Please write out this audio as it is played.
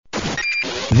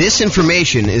This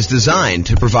information is designed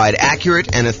to provide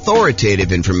accurate and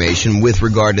authoritative information with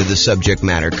regard to the subject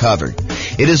matter covered.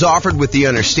 It is offered with the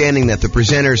understanding that the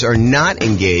presenters are not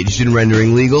engaged in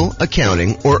rendering legal,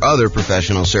 accounting, or other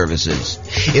professional services.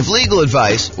 If legal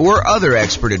advice or other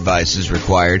expert advice is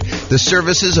required, the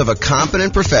services of a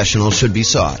competent professional should be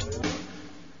sought.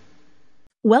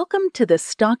 Welcome to the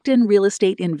Stockton Real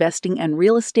Estate Investing and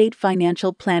Real Estate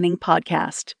Financial Planning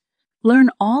Podcast.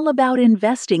 Learn all about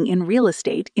investing in real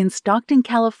estate in Stockton,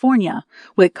 California,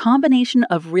 with a combination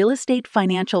of real estate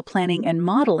financial planning and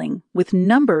modeling with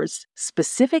numbers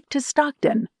specific to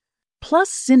Stockton, plus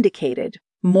syndicated,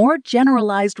 more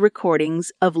generalized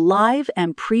recordings of live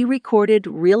and pre-recorded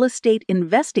real estate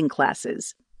investing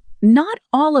classes, not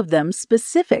all of them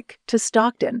specific to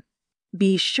Stockton.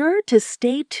 Be sure to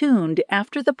stay tuned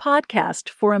after the podcast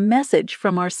for a message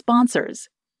from our sponsors.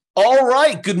 All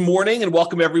right. Good morning and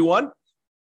welcome, everyone.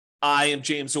 I am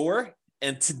James Orr,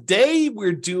 and today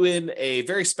we're doing a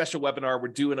very special webinar. We're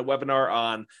doing a webinar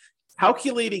on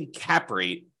calculating cap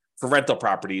rate for rental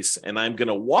properties, and I'm going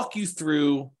to walk you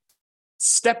through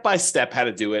step-by-step how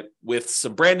to do it with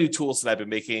some brand new tools that I've been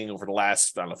making over the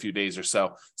last, few days or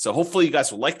so. So hopefully you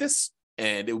guys will like this,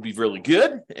 and it will be really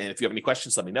good. And if you have any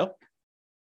questions, let me know.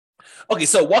 Okay,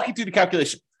 so walking through the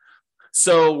calculation.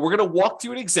 So we're going to walk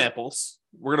through examples.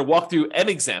 We're going to walk through an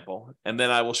example, and then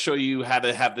I will show you how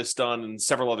to have this done in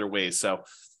several other ways. So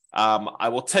I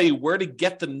will tell you where to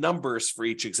get the numbers for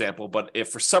each example, but if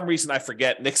for some reason I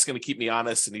forget, Nick's going to keep me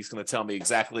honest, and he's going to tell me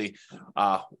exactly,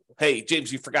 hey,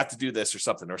 James, you forgot to do this or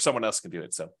something, or someone else can do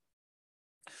it. So.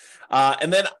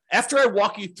 And then after I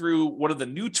walk you through one of the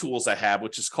new tools I have,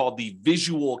 which is called the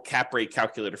Visual Cap Rate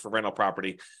Calculator for rental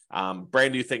property,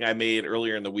 brand new thing I made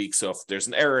earlier in the week. So if there's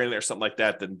an error in it or something like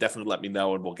that, then definitely let me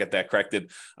know and we'll get that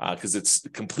corrected because it's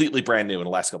completely brand new in the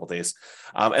last couple of days.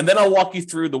 And then I'll walk you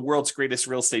through the world's greatest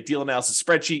real estate deal analysis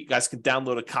spreadsheet. You guys can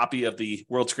download a copy of the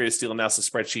world's greatest deal analysis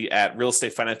spreadsheet at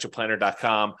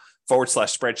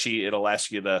realestatefinancialplanner.com/spreadsheet. It'll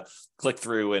ask you to click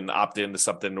through and opt into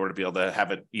something in order to be able to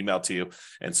have it emailed to you.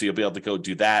 And so you'll be able to go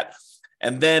do that.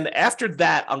 And then after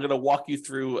that, I'm going to walk you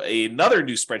through another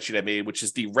new spreadsheet I made, which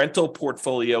is the rental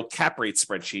portfolio cap rate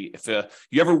spreadsheet. If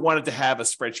you ever wanted to have a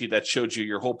spreadsheet that showed you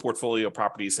your whole portfolio of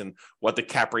properties and what the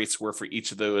cap rates were for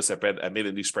each of those, I made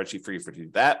a new spreadsheet for you to do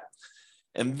that.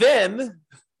 And then,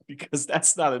 because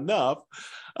that's not enough,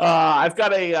 I've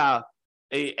got a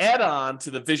add-on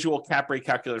to the Visual Cap Rate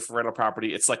Calculator for rental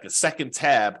property. It's like a second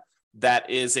tab that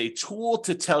is a tool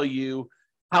to tell you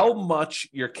how much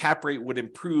your cap rate would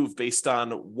improve based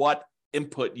on what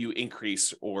input you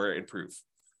increase or improve.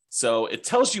 So it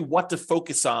tells you what to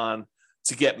focus on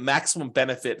to get maximum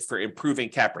benefit for improving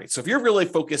cap rates. So if you're really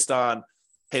focused on,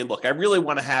 hey, look, I really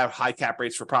want to have high cap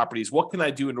rates for properties, what can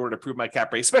I do in order to improve my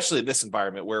cap rate, especially in this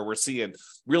environment where we're seeing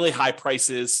really high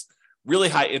prices, really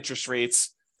high interest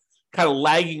rates, kind of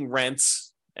lagging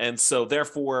rents. And so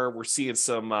therefore we're seeing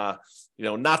some,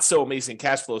 not so amazing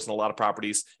cash flows in a lot of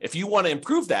properties. If you want to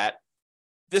improve that,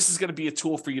 this is going to be a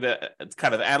tool for you to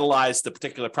kind of analyze the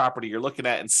particular property you're looking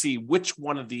at and see which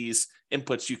one of these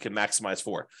inputs you can maximize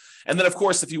for. And then, of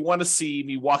course, if you want to see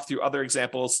me walk through other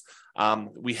examples,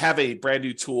 we have a brand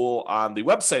new tool on the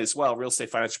website as well,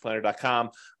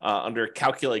 realestatefinancialplanner.com, under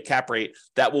Calculate Cap Rate,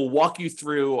 that will walk you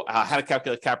through how to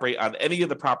calculate cap rate on any of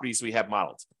the properties we have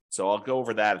modeled. So I'll go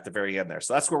over that at the very end there.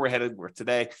 So that's where we're headed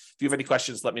today. If you have any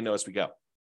questions, let me know as we go.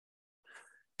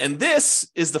 And this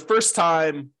is the first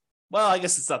time, well, I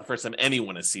guess it's not the first time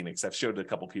anyone has seen it because I've showed it a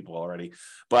couple people already.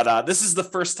 But this is the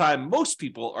first time most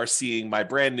people are seeing my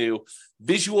brand new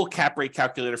Visual Cap Rate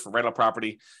Calculator for rental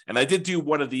property. And I did do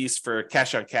one of these for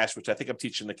cash on cash, which I think I'm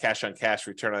teaching the cash on cash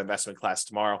return on investment class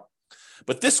tomorrow.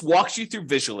 But this walks you through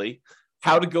visually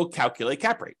how to go calculate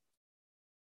cap rate.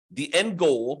 The end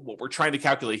goal, what we're trying to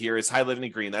calculate here, is highlighted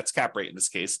in green. That's cap rate in this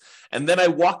case. And then I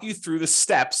walk you through the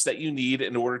steps that you need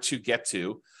in order to get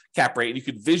to cap rate. And you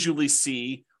can visually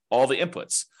see all the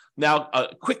inputs. Now, a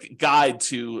quick guide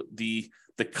to the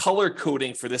color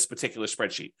coding for this particular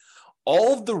spreadsheet.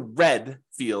 All of the red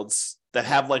fields that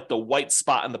have like the white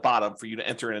spot on the bottom for you to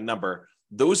enter in a number,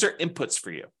 those are inputs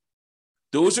for you.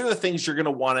 Those are the things you're going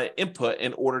to want to input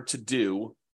in order to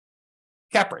do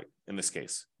cap rate in this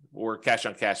case, or cash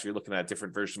on cash if you're looking at a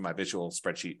different version of my visual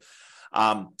spreadsheet.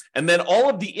 And then all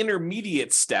of the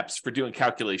intermediate steps for doing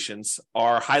calculations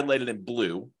are highlighted in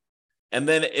blue. And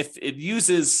then if it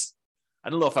uses, I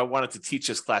don't know if I wanted to teach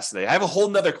this class today. I have a whole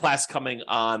nother class coming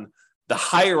on the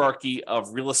hierarchy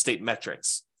of real estate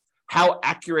metrics, how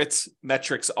accurate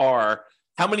metrics are,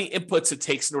 how many inputs it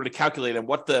takes in order to calculate, and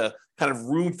what the kind of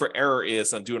room for error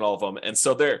is on doing all of them. And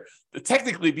so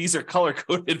technically these are color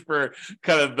coded for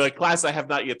kind of the class I have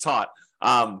not yet taught.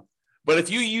 But if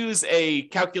you use a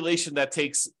calculation that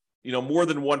takes, more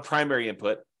than one primary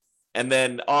input, and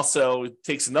then also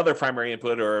takes another primary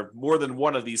input or more than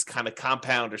one of these kind of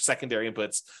compound or secondary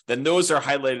inputs, then those are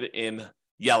highlighted in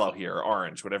yellow here, or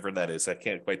orange, whatever that is. I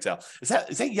can't quite tell. Is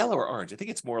that yellow or orange? I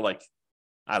think it's more like,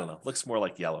 I don't know, looks more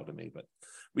like yellow to me, but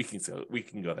we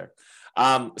can go there.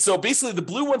 So basically the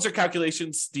blue ones are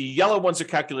calculations, the yellow ones are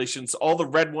calculations, all the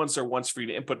red ones are ones for you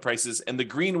to input prices, and the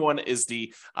green one is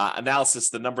the analysis,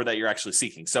 the number that you're actually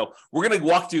seeking. So we're going to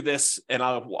walk through this, and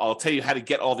I'll tell you how to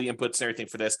get all the inputs and everything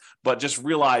for this, but just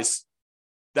realize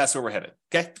that's where we're headed,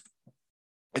 okay?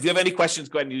 If you have any questions,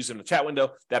 go ahead and use them in the chat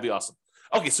window. That'd be awesome.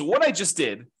 Okay, so what I just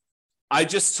did, I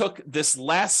just took this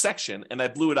last section and I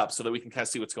blew it up so that we can kind of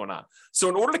see what's going on. So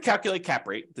in order to calculate cap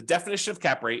rate, the definition of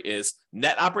cap rate is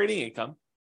net operating income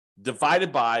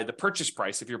divided by the purchase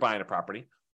price if you're buying a property,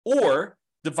 or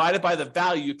divided by the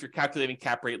value if you're calculating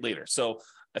cap rate later. So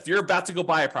if you're about to go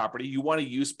buy a property, you want to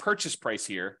use purchase price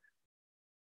here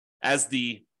as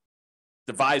the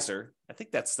divisor. I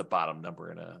think that's the bottom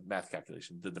number in a math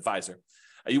calculation, the divisor.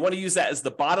 You want to use that as the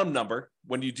bottom number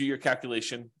when you do your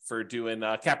calculation for doing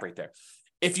cap rate there.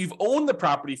 If you've owned the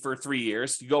property for 3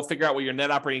 years, you go figure out what your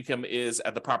net operating income is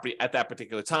at the property at that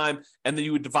particular time, and then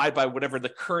you would divide by whatever the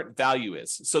current value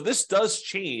is. So this does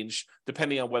change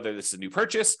depending on whether this is a new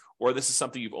purchase or this is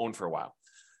something you've owned for a while.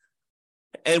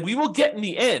 And we will get in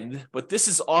the end, but this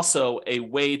is also a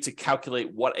way to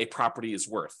calculate what a property is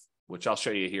worth, which I'll show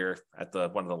you here at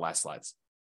one of the last slides.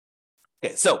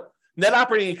 Okay, so net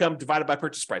operating income divided by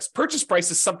purchase price. Purchase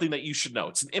price is something that you should know.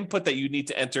 It's an input that you need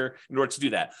to enter in order to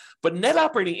do that. But net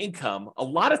operating income, a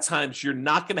lot of times you're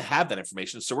not going to have that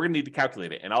information. So we're going to need to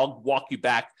calculate it. And I'll walk you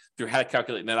back through how to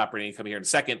calculate net operating income here in a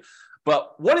second.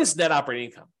 But what is net operating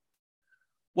income?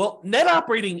 Well, net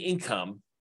operating income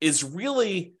is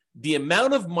really the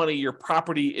amount of money your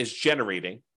property is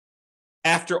generating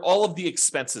after all of the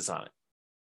expenses on it,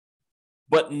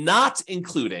 but not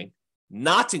including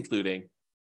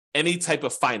any type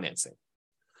of financing.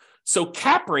 So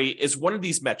cap rate is one of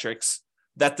these metrics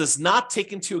that does not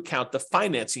take into account the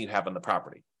financing you have on the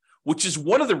property, which is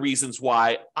one of the reasons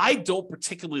why I don't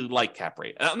particularly like cap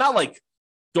rate. And I'm not like,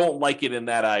 don't like it in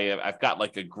that I've got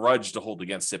like a grudge to hold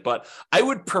against it, but I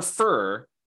would prefer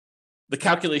the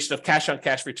calculation of cash on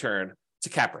cash return to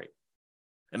cap rate.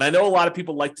 And I know a lot of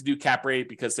people like to do cap rate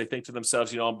because they think to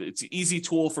themselves, it's an easy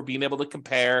tool for being able to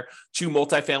compare two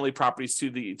multifamily properties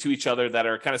to each other that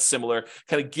are kind of similar,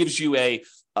 kind of gives you a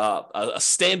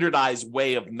standardized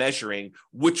way of measuring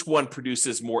which one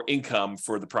produces more income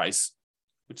for the price,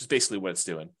 which is basically what it's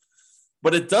doing.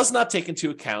 But it does not take into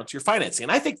account your financing.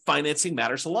 And I think financing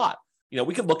matters a lot.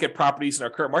 We can look at properties in our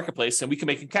current marketplace and we can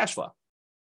make them cash flow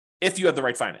if you have the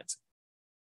right financing,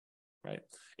 right?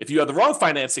 If you have the wrong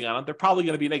financing on it, they're probably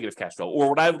going to be negative cash flow, or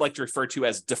what I would like to refer to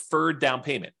as deferred down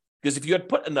payment. Because if you had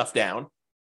put enough down,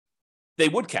 they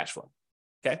would cash flow.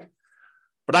 Okay.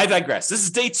 But I digress. This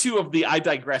is day 2 of the I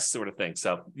digress sort of thing.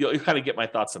 So you'll kind of get my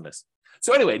thoughts on this.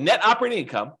 So anyway, net operating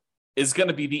income is going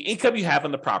to be the income you have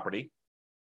on the property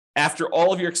after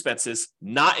all of your expenses,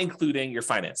 not including your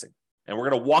financing. And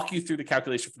we're going to walk you through the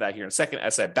calculation for that here in a second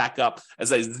as I back up,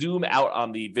 as I zoom out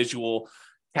on the visual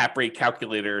cap rate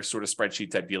calculator sort of spreadsheet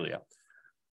type dealio.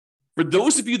 For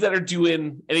those of you that are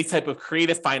doing any type of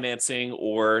creative financing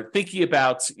or thinking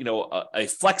about, a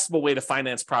flexible way to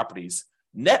finance properties,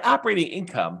 net operating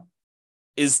income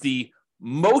is the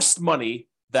most money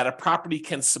that a property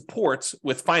can support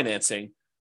with financing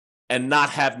and not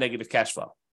have negative cash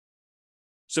flow.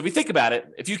 So if you think about it,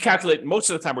 if you calculate, most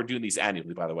of the time we're doing these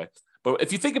annually, by the way, but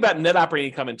if you think about net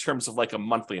operating income in terms of like a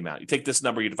monthly amount, you take this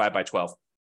number, you divide by 12.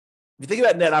 If you think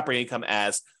about net operating income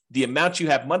as the amount you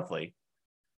have monthly,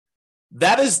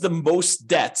 that is the most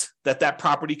debt that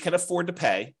property can afford to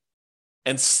pay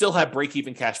and still have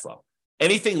break-even cash flow.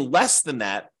 Anything less than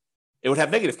that, it would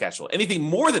have negative cash flow. Anything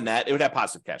more than that, it would have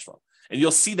positive cash flow. And you'll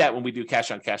see that when we do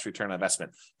cash on cash return on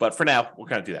investment. But for now, we'll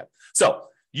kind of do that. So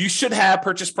you should have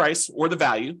purchase price or the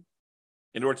value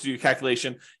in order to do your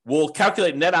calculation. We'll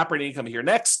calculate net operating income here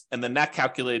next, and then that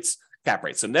calculates cap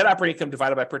rate. So net operating income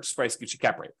divided by purchase price gives you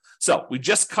cap rate. So we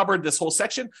just covered this whole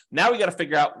section. Now we got to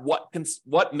figure out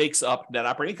what makes up net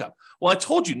operating income. Well, I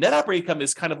told you net operating income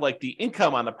is kind of like the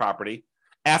income on the property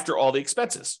after all the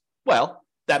expenses. Well,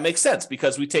 that makes sense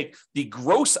because we take the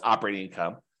gross operating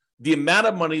income, the amount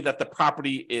of money that the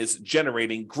property is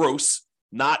generating gross,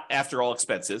 not after all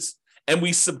expenses, and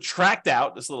we subtract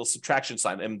out this little subtraction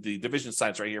sign, and the division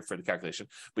sign's right here for the calculation,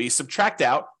 but you subtract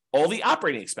out all the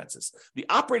operating expenses. The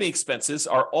operating expenses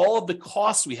are all of the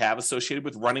costs we have associated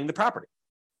with running the property.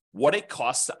 what it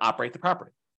costs to operate the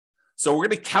property. So we're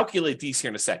going to calculate these here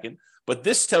in a second, but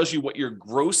this tells you what your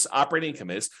gross operating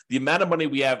income is, the amount of money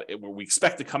we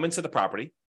expect to come into the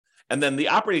property, and then the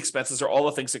operating expenses are all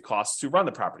the things it costs to run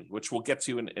the property, which we'll get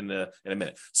to in a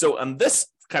minute. So on this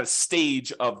kind of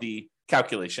stage of the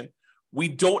calculation, we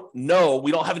don't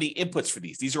have any inputs for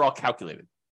these. These are all calculated.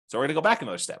 So we're going to go back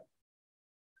another step.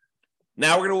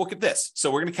 Now we're going to look at this. So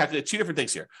we're going to calculate two different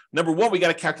things here. Number one, we got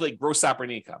to calculate gross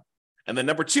operating income. And then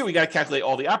number two, we got to calculate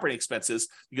all the operating expenses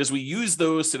because we use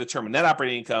those to determine net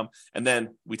operating income. And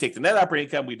then we take the net operating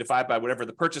income, we divide by whatever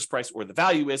the purchase price or the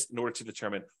value is in order to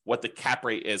determine what the cap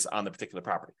rate is on the particular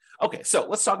property. Okay, so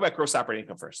let's talk about gross operating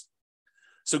income first.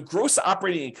 So gross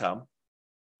operating income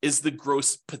is the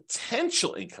gross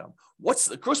potential income. What's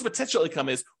the gross potential income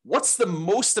is what's the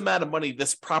most amount of money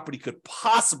this property could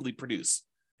possibly produce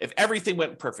if everything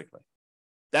went perfectly.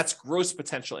 That's gross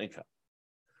potential income.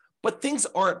 But things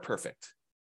aren't perfect.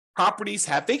 Properties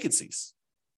have vacancies.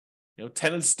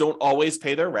 Tenants don't always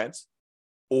pay their rent,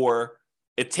 or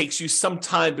it takes you some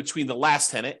time between the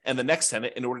last tenant and the next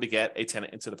tenant in order to get a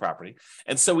tenant into the property.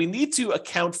 And so we need to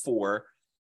account for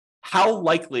how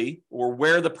likely or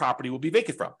where the property will be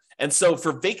vacant from. And so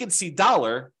for vacancy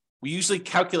dollar, we usually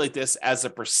calculate this as a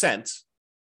percent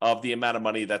of the amount of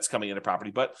money that's coming into property.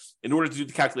 But in order to do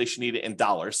the calculation, you need it in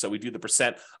dollars. So we do the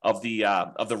percent of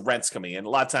the rents coming in. A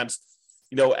lot of times,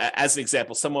 as an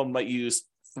example, someone might use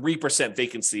 3%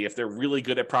 vacancy. If they're really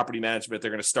good at property management,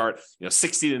 they're going to start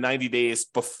 60 to 90 days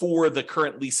before the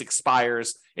current lease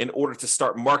expires in order to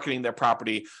start marketing their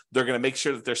property. They're going to make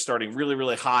sure that they're starting really,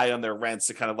 really high on their rents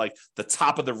to kind of like the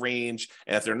top of the range.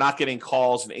 And if they're not getting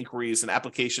calls and inquiries and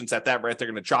applications at that rent, they're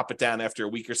going to drop it down after a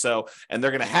week or so. And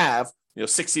they're going to have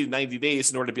 60 to 90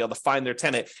 days in order to be able to find their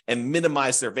tenant and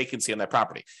minimize their vacancy on that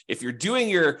property. If you're doing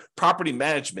your property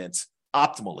management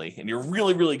optimally and you're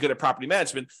really, really good at property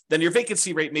management, then your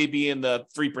vacancy rate may be in the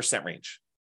 3% range.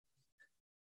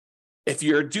 If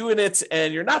you're doing it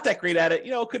and you're not that great at it,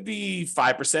 it could be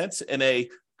 5%. In a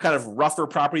kind of rougher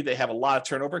property, they have a lot of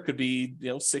turnover. It could be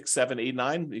 6, 7, 8,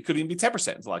 9. It could even be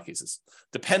 10% in a lot of cases.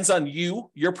 Depends on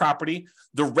your property,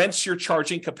 the rents you're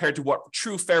charging compared to what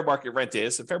true fair market rent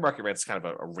is. And fair market rent is kind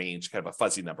of a range, kind of a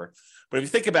fuzzy number. But if you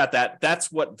think about that,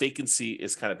 that's what vacancy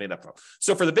is kind of made up of.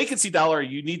 So for the vacancy dollar,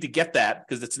 you need to get that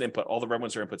because it's an input. All the red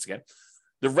ones are inputs again.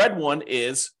 The red one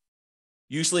is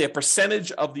usually a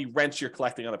percentage of the rent you're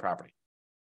collecting on the property.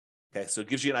 Okay, so it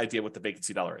gives you an idea what the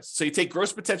vacancy dollar is. So you take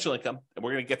gross potential income, and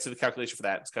we're going to get to the calculation for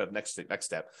that. It's kind of next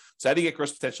step. So how do you get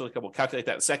gross potential income? We'll calculate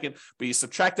that in a second, but you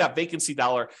subtract out vacancy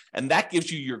dollar, and that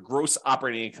gives you your gross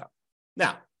operating income.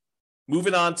 Now,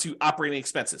 moving on to operating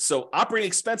expenses. So operating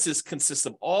expenses consist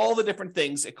of all the different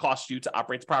things it costs you to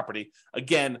operate the property.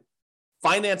 Again,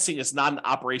 financing is not an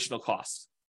operational cost,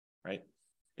 right?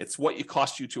 It's what it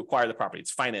costs you to acquire the property.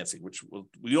 It's financing, which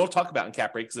we don't talk about in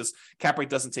cap rate because this cap rate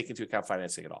doesn't take into account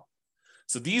financing at all.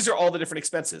 So these are all the different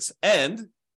expenses, and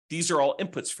these are all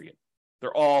inputs for you.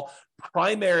 They're all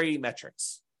primary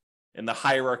metrics in the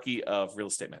hierarchy of real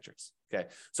estate metrics. Okay,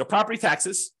 so property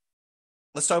taxes.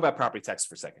 Let's talk about property taxes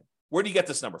for a second. Where do you get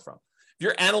this number from? If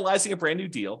you're analyzing a brand new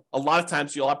deal, a lot of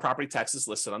times you'll have property taxes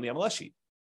listed on the MLS sheet.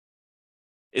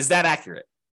 Is that accurate?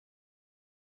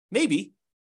 Maybe.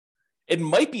 It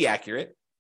might be accurate.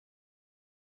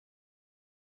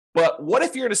 But what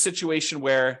if you're in a situation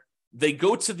where they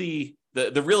go to the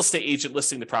real estate agent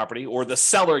listing the property, or the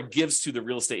seller gives to the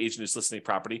real estate agent who's listing the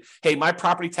property, hey, my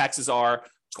property taxes are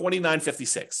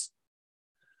 $29.56.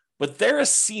 But they're a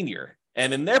senior,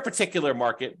 and in their particular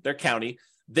market, their county,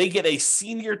 they get a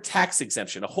senior tax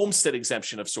exemption, a homestead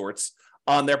exemption of sorts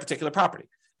on their particular property.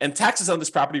 And taxes on this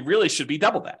property really should be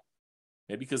double that,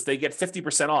 okay, because they get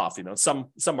 50% off. In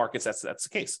some markets, that's the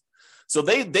case. So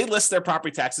they list their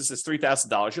property taxes as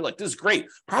 $3,000. You're like, this is great.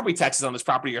 Property taxes on this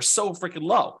property are so freaking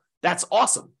low. That's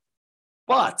awesome.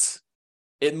 But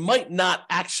it might not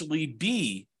actually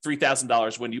be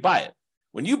 $3,000 when you buy it.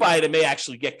 When you buy it, it may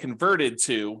actually get converted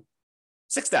to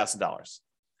 $6,000.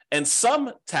 And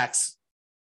some tax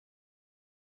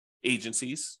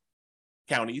agencies,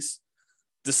 counties,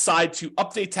 decide to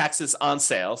update taxes on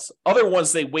sales. Other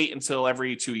ones, they wait until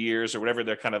every 2 years or whatever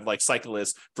their kind of like cycle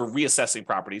is for reassessing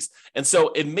properties. And so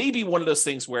it may be one of those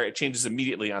things where it changes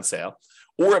immediately on sale,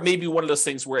 or it may be one of those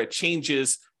things where it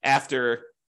changes after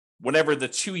whenever the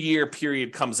 2-year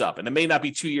period comes up. And it may not be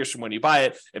 2 years from when you buy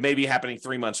it. It may be happening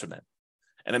 3 months from then.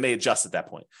 And it may adjust at that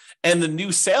point. And the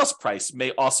new sales price may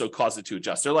also cause it to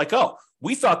adjust. They're like, oh,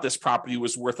 we thought this property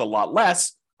was worth a lot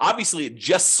less. Obviously, it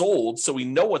just sold, so we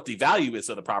know what the value is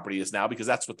of the property is now because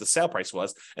that's what the sale price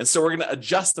was. And so we're going to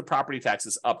adjust the property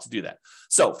taxes up to do that.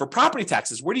 So for property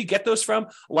taxes, where do you get those from?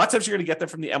 A lot of times you're going to get them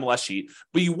from the MLS sheet,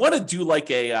 but you want to do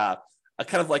like a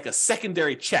kind of like a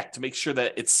secondary check to make sure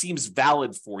that it seems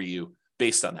valid for you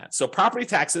based on that. So property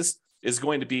taxes is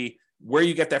going to be where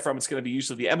you get that from. It's going to be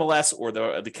usually the MLS or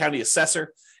the county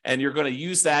assessor, and you're going to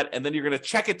use that, and then you're going to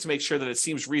check it to make sure that it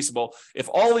seems reasonable. If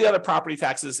all the other property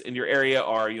taxes in your area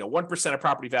are 1% of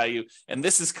property value, and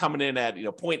this is coming in at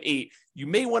 0.8, you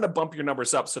may want to bump your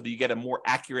numbers up so that you get a more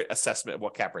accurate assessment of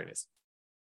what cap rate is.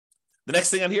 The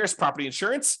next thing on here is property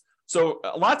insurance. So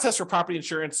a lot of tests for property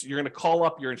insurance, you're going to call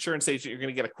up your insurance agent. You're going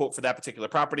to get a quote for that particular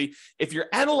property. If you're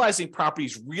analyzing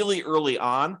properties really early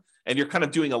on and you're kind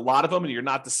of doing a lot of them and you're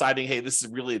not deciding, hey, this is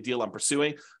really a deal I'm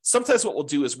pursuing, sometimes what we'll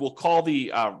do is we'll call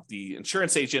the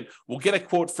insurance agent. We'll get a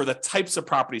quote for the types of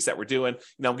properties that we're doing.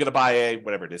 I'm going to buy a,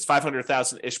 whatever it is,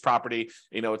 500,000-ish property.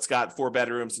 It's got 4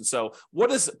 bedrooms. And so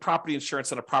what is property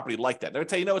insurance on a property like that? They're going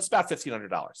to tell you, it's about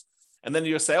 $1,500. And then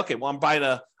you'll say, okay, well,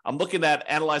 I'm looking at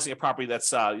analyzing a property that's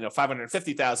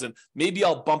 550,000. Maybe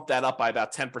I'll bump that up by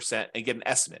about 10% and get an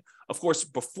estimate. Of course,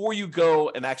 before you go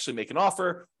and actually make an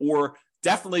offer, or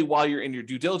definitely while you're in your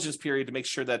due diligence period to make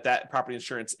sure that that property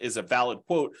insurance is a valid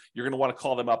quote, you're going to want to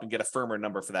call them up and get a firmer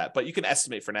number for that. But you can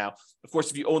estimate for now. Of course,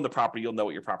 if you own the property, you'll know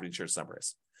what your property insurance number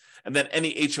is. And then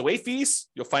any HOA fees,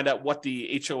 you'll find out what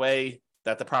the HOA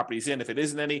that the property is in, if it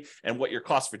isn't any, and what your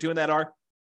costs for doing that are.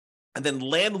 And then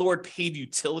landlord paid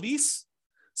utilities.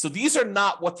 So these are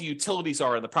not what the utilities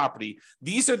are in the property.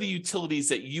 These are the utilities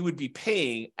that you would be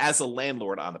paying as a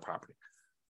landlord on the property.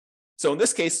 So in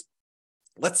this case,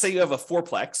 let's say you have a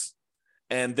fourplex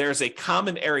and there's a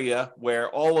common area where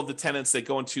all of the tenants, they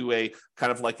go into a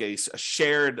kind of like a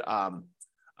shared,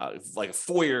 like a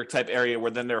foyer type area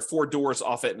where then there are 4 doors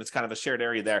off it and it's kind of a shared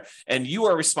area there. And you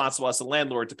are responsible as a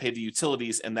landlord to pay the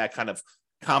utilities in that kind of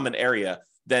common area.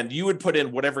 Then you would put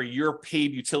in whatever your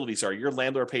paid utilities are, your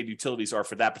landlord paid utilities are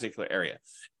for that particular area.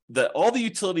 All the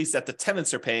utilities that the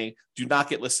tenants are paying do not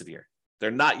get listed here. They're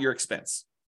not your expense.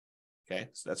 Okay,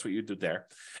 so that's what you do there.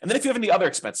 And then if you have any other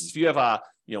expenses, if you have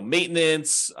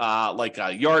maintenance, like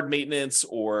yard maintenance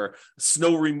or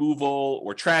snow removal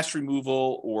or trash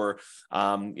removal, or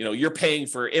you're paying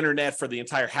for internet for the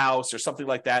entire house or something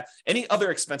like that, any other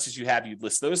expenses you have, you'd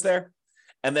list those there.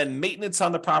 And then maintenance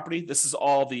on the property. This is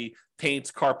all the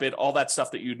paint, carpet, all that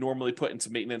stuff that you'd normally put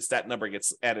into maintenance. That number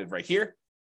gets added right here.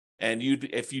 And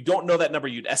if you don't know that number,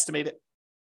 you'd estimate it.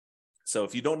 So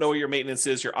if you don't know what your maintenance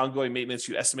is, your ongoing maintenance,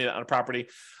 you estimate it on a property.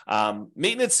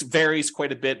 Maintenance varies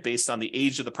quite a bit based on the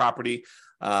age of the property,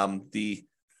 the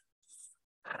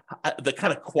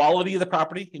kind of quality of the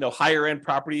property. Higher end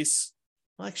properties.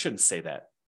 Well, I shouldn't say that.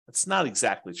 It's not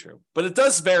exactly true, but it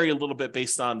does vary a little bit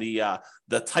based on the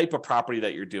type of property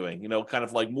that you're doing. Kind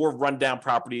of like more rundown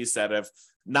properties that have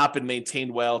not been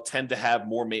maintained well tend to have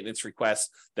more maintenance requests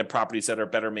than properties that are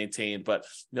better maintained. But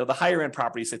the higher end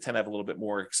properties, they tend to have a little bit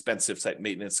more expensive type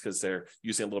maintenance because they're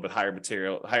using a little bit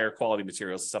higher quality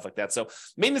materials and stuff like that. So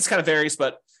maintenance kind of varies,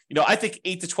 but I think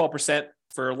 8 to 12%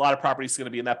 for a lot of properties is going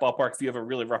to be in that ballpark. If you have a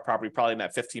really rough property, probably in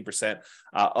that 15%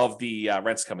 of the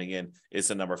rents coming in is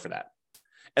the number for that.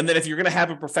 And then if you're going to have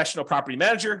a professional property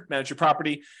manager, manage your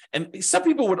property. And some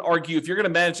people would argue if you're going to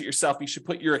manage it yourself, you should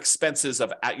put your expenses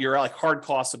of your like hard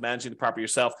costs of managing the property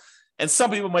yourself. And some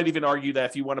people might even argue that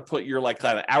if you want to put your like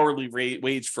kind of hourly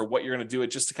wage for what you're going to do it,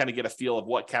 just to kind of get a feel of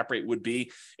what cap rate would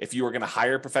be if you were going to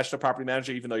hire a professional property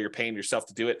manager, even though you're paying yourself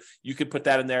to do it, you could put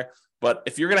that in there. But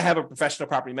if you're going to have a professional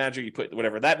property manager, you put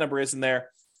whatever that number is in there.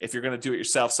 If you're going to do it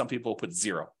yourself, some people put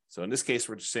 0. So in this case,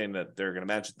 we're just saying that they're going to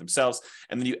manage it themselves.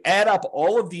 And then you add up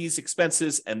all of these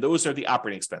expenses, and those are the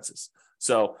operating expenses.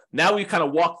 So now we kind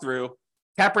of walk through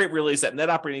cap rate really is that net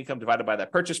operating income divided by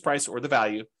that purchase price or the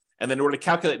value. And then in order to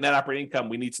calculate net operating income,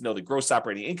 we need to know the gross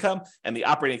operating income and the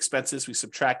operating expenses. We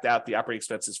subtract out the operating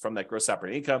expenses from that gross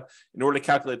operating income. In order to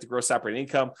calculate the gross operating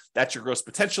income, that's your gross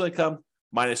potential income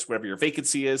minus whatever your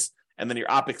vacancy is. And then your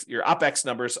OPEX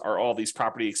numbers are all these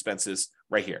property expenses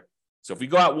right here. So if we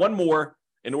go out one more,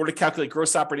 in order to calculate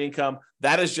gross operating income,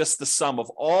 that is just the sum of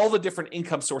all the different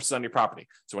income sources on your property.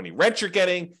 So any rent you're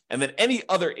getting, and then any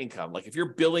other income, like if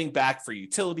you're billing back for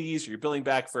utilities, or you're billing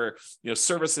back for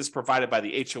services provided by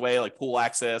the HOA, like pool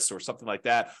access or something like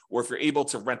that, or if you're able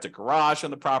to rent a garage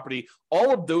on the property,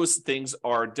 all of those things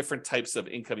are different types of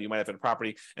income you might have in a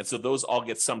property, and so those all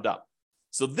get summed up.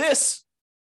 So this,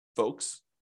 folks,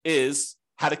 is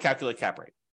how to calculate cap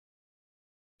rate.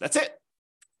 That's it.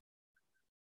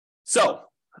 So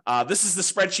this is the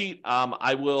spreadsheet.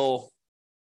 I will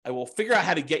figure out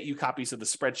how to get you copies of the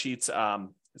spreadsheets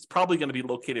It's probably going to be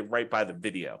located right by the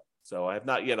video. So I have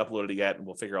not yet uploaded it yet, and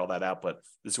we'll figure all that out, but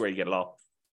this is where you get it all.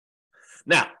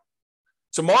 Now,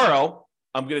 tomorrow,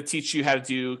 I'm going to teach you how to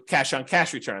do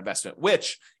cash-on-cash return on investment,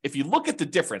 which, if you look at the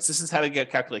difference, this is how to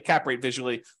calculate cap rate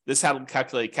visually, this is how to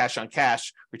calculate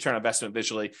cash-on-cash return on investment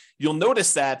visually. You'll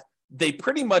notice that they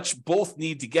pretty much both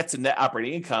need to get to net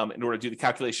operating income in order to do the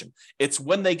calculation. It's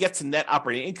when they get to net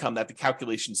operating income that the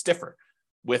calculations differ.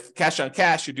 With cash on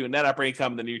cash, you're doing net operating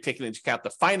income, then you're taking into account the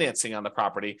financing on the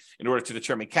property in order to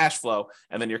determine cash flow,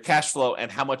 and then your cash flow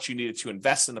and how much you needed to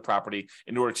invest in the property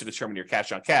in order to determine your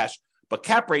cash on cash. But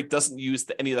cap rate doesn't use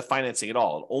any of the financing at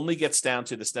all. It only gets down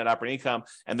to this net operating income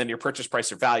and then your purchase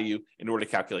price or value in order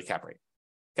to calculate cap rate.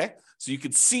 Okay, so you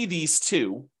can see these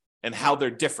two and how they're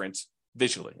different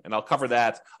visually, and I'll cover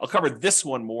that. I'll cover this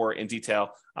one more in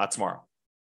detail tomorrow.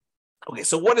 Okay,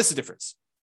 so what is the difference?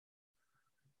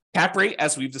 Cap rate,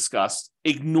 as we've discussed,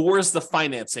 ignores the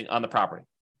financing on the property.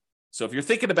 So if you're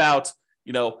thinking about,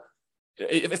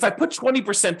 if I put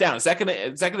 20% down, is that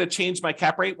gonna change my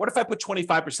cap rate? What if I put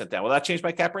 25% down? Will that change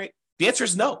my cap rate? The answer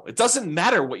is no. It doesn't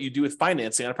matter what you do with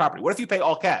financing on a property. What if you pay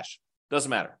all cash? Doesn't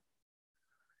matter.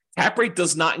 Cap rate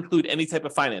does not include any type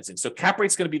of financing. So cap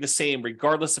rate's going to be the same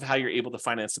regardless of how you're able to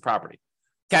finance the property.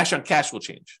 Cash on cash will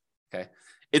change. Okay.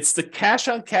 It's the cash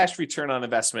on cash return on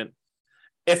investment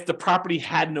if the property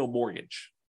had no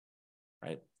mortgage,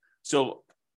 right? So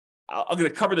I'm going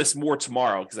to cover this more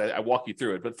tomorrow because I walk you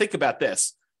through it. But think about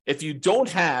this. If you don't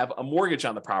have a mortgage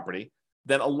on the property,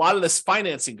 then a lot of this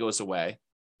financing goes away.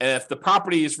 And if the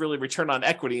property is really return on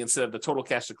equity instead of the total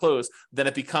cash to close, then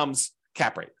it becomes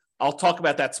cap rate. I'll talk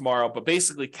about that tomorrow. But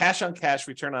basically, cash on cash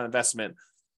return on investment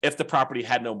if the property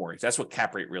had no mortgage. That's what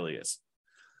cap rate really is.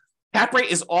 Cap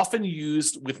rate is often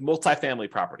used with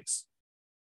multifamily properties.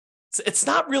 It's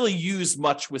not really used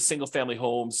much with single-family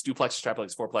homes, duplexes,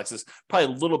 triplexes, fourplexes.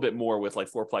 Probably a little bit more with like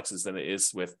fourplexes than it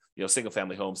is with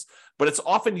single-family homes. But it's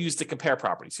often used to compare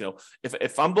properties.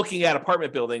 If I'm looking at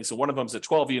apartment buildings, so one of them's a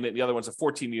 12-unit, and the other one's a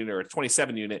 14-unit or a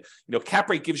 27-unit, cap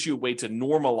rate gives you a way to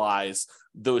normalize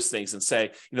those things and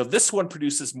say, this one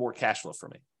produces more cash flow for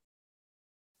me.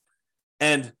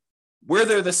 And where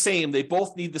they're the same, they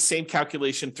both need the same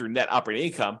calculation through net operating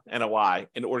income, NOI,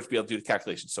 in order to be able to do the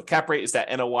calculation. So cap rate is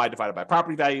that NOI divided by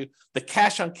property value. The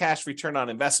cash on cash return on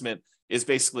investment is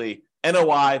basically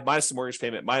NOI minus the mortgage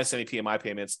payment minus any PMI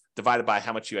payments divided by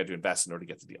how much you had to invest in order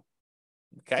to get the deal.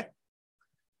 Okay?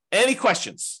 Any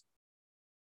questions?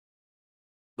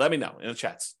 Let me know in the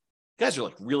chats. You guys are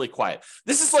like really quiet.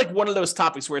 This is like one of those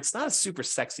topics where it's not a super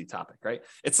sexy topic, right?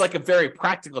 It's like a very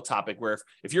practical topic where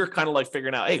if you're kind of like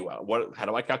figuring out, hey, well, how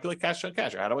do I calculate cash on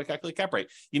cash or how do I calculate cap rate?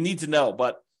 You need to know.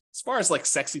 But as far as like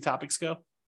sexy topics go,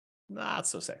 not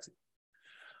so sexy.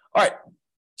 All right.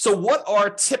 So what are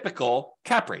typical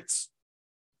cap rates?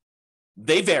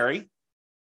 They vary.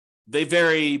 They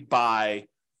vary by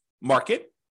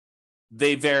market.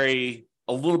 They vary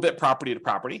a little bit property to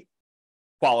property,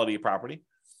 quality of property.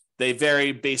 They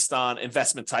vary based on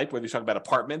investment type, whether you're talking about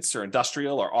apartments or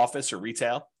industrial or office or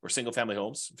retail or single family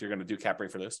homes, if you're going to do cap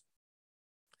rate for this.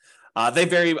 They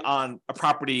vary on a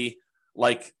property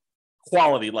like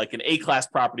quality, like an A-class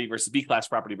property versus B-class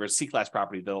property versus C-class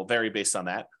property. They'll vary based on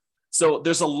that. So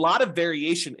there's a lot of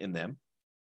variation in them.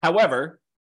 However,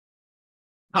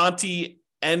 Conti,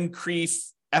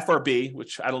 NCREIF, FRB,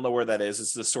 which I don't know where that is.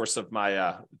 It's the source of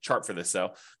my chart for this.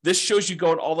 So this shows you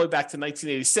going all the way back to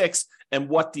 1986 and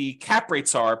what the cap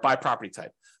rates are by property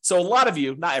type. So a lot of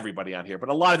you, not everybody on here, but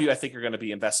a lot of you, I think, are going to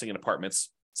be investing in apartments.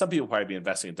 Some people probably be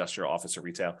investing in industrial, office, or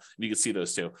retail, and you can see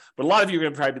those too. But a lot of you are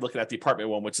going to probably be looking at the apartment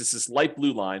one, which is this light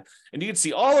blue line. And you can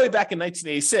see all the way back in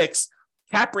 1986,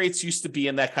 cap rates used to be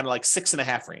in that kind of like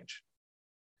 6.5 range.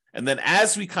 And then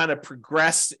as we kind of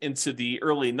progressed into the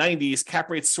early 90s, cap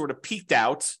rates sort of peaked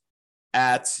out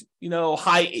at,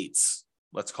 high 8s,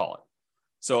 let's call it.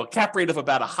 So a cap rate of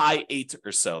about a high 8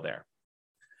 or so there.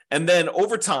 And then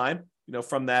over time,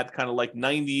 from that kind of like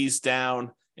 90s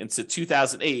down into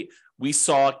 2008, we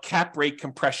saw cap rate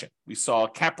compression. We saw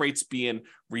cap rates being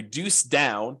reduced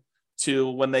down to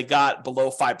when they got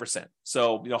below 5%.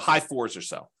 So, high 4s or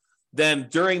so. Then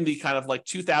during the kind of like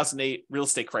 2008 real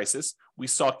estate crisis, we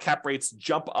saw cap rates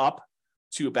jump up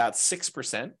to about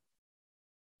 6%.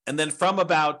 And then from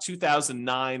about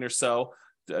 2009 or so,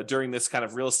 during this kind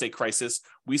of real estate crisis,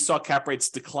 we saw cap rates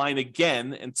decline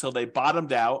again until they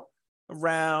bottomed out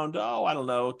around,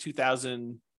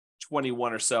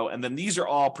 2021 or so. And then these are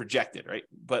all projected, right?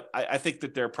 But I think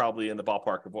that they're probably in the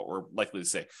ballpark of what we're likely to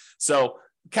see. So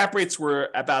cap rates were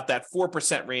about that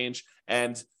 4% range.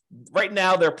 And right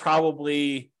now, they're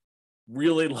probably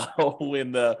really low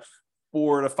in the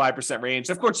 4 to 5% range.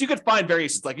 Of course, you could find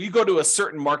variations. Like you go to a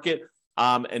certain market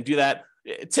and do that.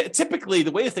 Typically,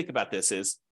 the way to think about this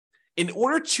is in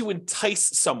order to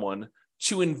entice someone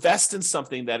to invest in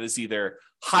something that is either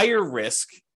higher risk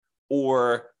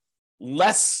or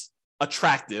less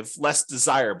attractive, less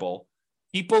desirable,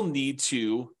 people need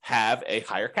to have a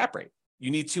higher cap rate.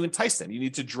 You need to entice them. You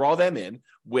need to draw them in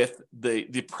with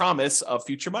the promise of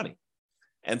future money.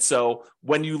 And so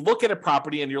when you look at a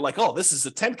property and you're like, oh, this is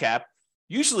a 10 cap,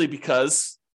 usually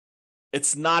because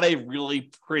it's not a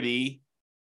really pretty,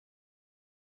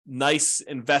 nice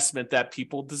investment that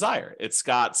people desire. It's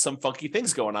got some funky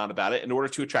things going on about it in order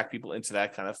to attract people into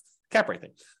that kind of cap rate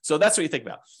thing. So that's what you think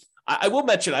about. I will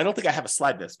mention, I don't think I have a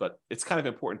slide this, but it's kind of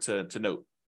important to note.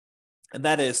 And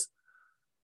that is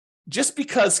just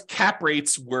because cap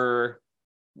rates were,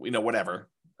 whatever,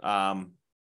 5%,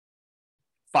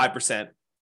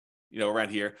 around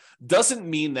here, doesn't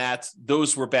mean that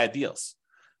those were bad deals,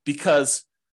 because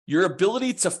your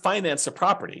ability to finance a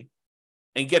property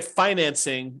and get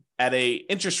financing at a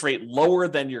interest rate lower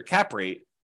than your cap rate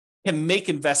can make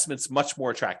investments much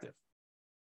more attractive.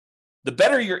 The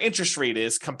better your interest rate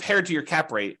is compared to your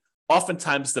cap rate,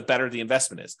 oftentimes the better the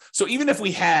investment is. So even if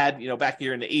we had, back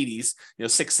here in the 80s,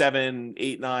 6, 7,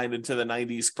 8, 9 into the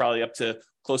 90s, probably up to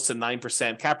close to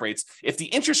 9% cap rates, if the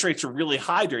interest rates are really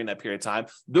high during that period of time,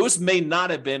 those may not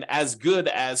have been as good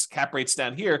as cap rates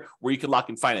down here where you could lock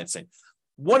in financing.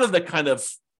 One of the kind of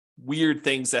weird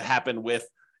things that happen with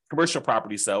commercial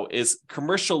properties, though, is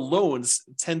commercial loans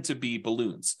tend to be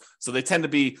balloons. So they tend to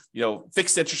be,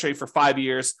 fixed interest rate for 5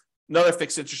 years, another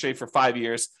fixed interest rate for 5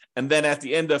 years, and then at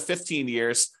the end of 15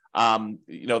 years,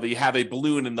 they have a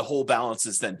balloon and the whole balance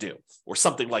is then due, or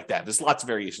something like that. There's lots of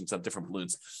variations of different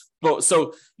balloons.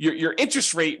 So your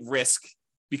interest rate risk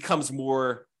becomes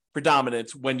more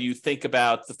predominant when you think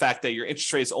about the fact that your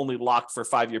interest rate is only locked for a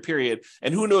 5-year period,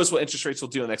 and who knows what interest rates will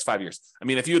do in the next 5 years. I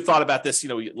mean, if you had thought about this,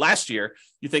 last year,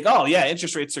 you think, oh yeah,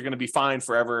 interest rates are going to be fine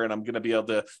forever, and I'm going to be able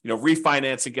to,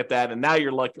 refinance and get that. And now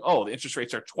you're like, oh, the interest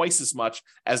rates are twice as much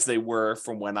as they were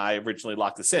from when I originally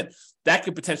locked this in. That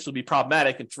could potentially be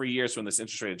problematic in 3 years when this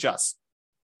interest rate adjusts.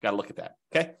 Got to look at that.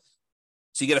 Okay,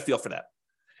 so you get a feel for that.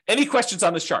 Any questions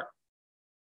on this chart?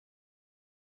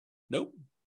 Nope.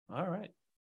 All right.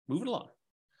 Moving along.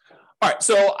 All right,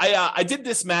 so I did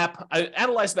this map. I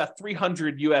analyzed about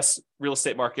 300 U.S. real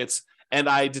estate markets, and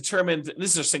I determined,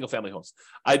 this is single-family homes.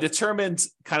 I determined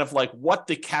kind of like what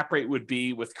the cap rate would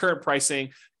be with current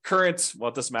pricing,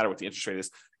 it doesn't matter what the interest rate is,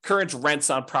 current rents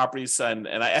on properties, and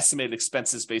I estimated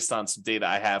expenses based on some data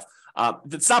I have.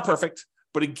 It's not perfect,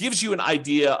 but it gives you an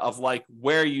idea of like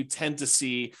where you tend to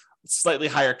see slightly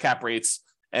higher cap rates.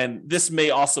 And this may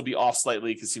also be off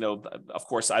slightly because, of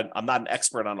course, I'm not an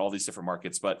expert on all these different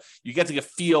markets, but you get to get a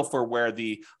feel for where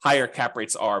the higher cap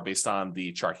rates are based on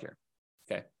the chart here.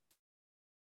 Okay.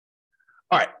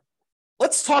 All right.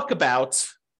 Let's talk about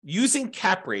using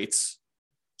cap rates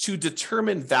to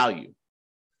determine value.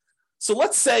 So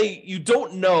let's say you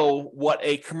don't know what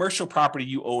a commercial property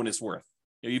you own is worth.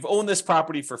 You've owned this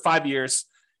property for 5 years.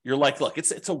 You're like, look,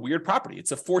 it's a weird property.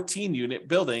 It's a 14-unit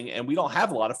building, and we don't have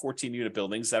a lot of 14-unit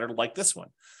buildings that are like this one.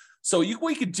 So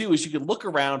what you could do is you could look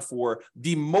around for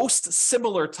the most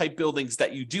similar type buildings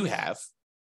that you do have.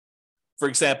 For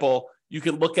example, you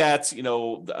could look at, a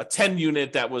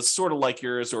 10-unit that was sort of like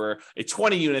yours, or a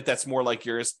 20-unit that's more like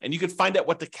yours, and you could find out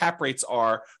what the cap rates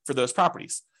are for those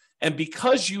properties. And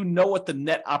because you know what the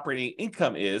net operating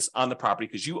income is on the property,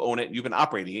 because you own it, you've been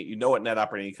operating it, you know what net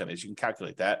operating income is, you can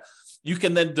calculate that. You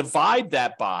can then divide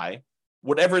that by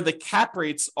whatever the cap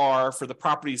rates are for the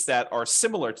properties that are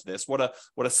similar to this, what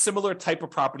a similar type of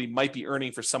property might be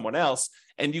earning for someone else,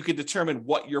 and you can determine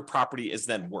what your property is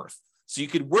then worth. So you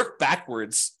could work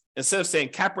backwards. Instead of saying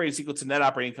cap rate is equal to net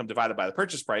operating income divided by the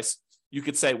purchase price, you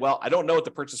could say, well, I don't know what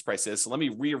the purchase price is, so let me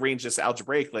rearrange this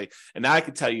algebraically. And now I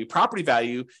can tell you property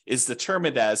value is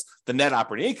determined as the net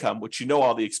operating income, which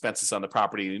all the expenses on the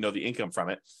property and the income from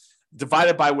it,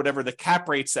 divided by whatever the cap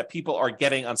rates that people are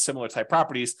getting on similar type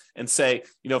properties, and say,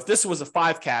 if this was a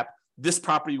 5 cap, this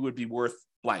property would be worth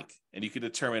blank. And you can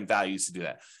determine values to do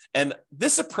that. And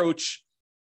this approach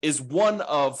is one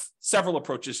of several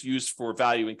approaches used for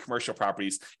valuing commercial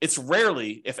properties. It's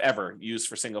rarely, if ever, used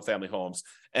for single family homes.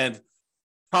 And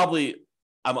probably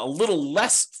I'm a little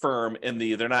less firm in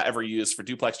they're not ever used for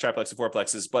duplex, triplex, and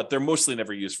fourplexes, but they're mostly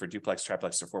never used for duplex,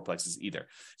 triplex, or fourplexes either.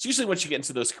 It's usually once you get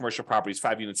into those commercial properties,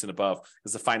 5 units and above,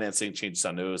 because the financing changes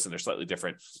on those and they're slightly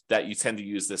different, that you tend to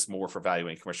use this more for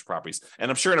valuing commercial properties. And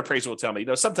I'm sure an appraiser will tell me,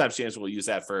 sometimes James will use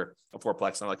that for a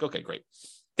fourplex. And I'm like, okay, great.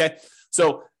 Okay.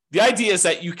 So the idea is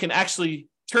that you can actually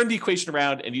turn the equation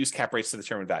around and use cap rates to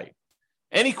determine value.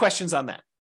 Any questions on that?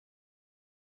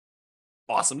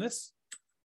 Awesomeness.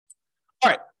 All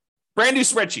right, brand new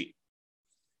spreadsheet.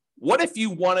 What if you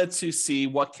wanted to see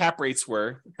what cap rates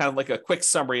were, kind of like a quick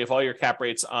summary of all your cap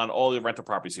rates on all the rental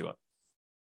properties you own?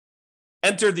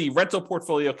 Enter the rental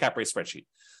portfolio cap rate spreadsheet.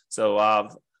 So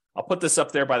I'll put this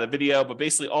up there by the video, but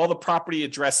basically all the property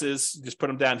addresses, just put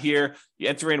them down here. You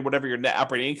enter in whatever your net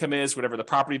operating income is, whatever the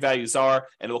property values are,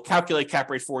 and it will calculate cap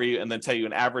rate for you and then tell you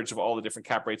an average of all the different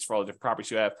cap rates for all the different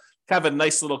properties you have. Kind of a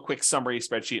nice little quick summary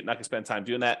spreadsheet. I'm not going to spend time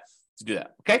doing that to do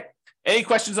that. Okay. Any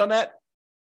questions on that?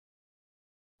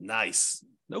 Nice.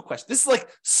 No question. This is like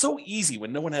so easy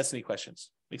when no one has any questions.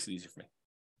 Makes it easy for me.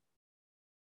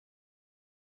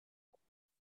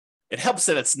 It helps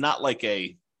that it's not like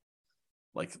a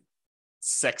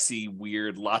sexy,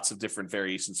 weird, lots of different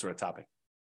variations sort of topic.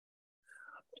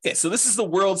 Okay, so this is the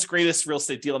world's greatest real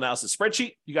estate deal analysis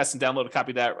spreadsheet. You guys can download a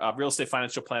copy of that,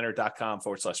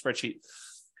 realestatefinancialplanner.com/spreadsheet.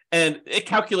 And it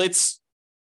calculates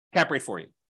cap rate for you.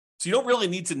 So you don't really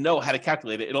need to know how to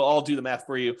calculate it. It'll all do the math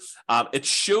for you. It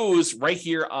shows right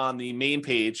here on the main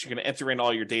page. You're going to enter in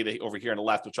all your data over here on the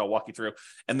left, which I'll walk you through.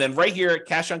 And then right here,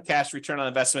 cash on cash, return on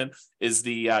investment is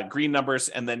the green numbers.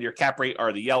 And then your cap rate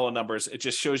are the yellow numbers. It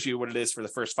just shows you what it is for the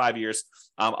first 5 years.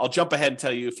 I'll jump ahead and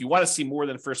tell you, if you want to see more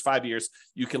than the first 5 years,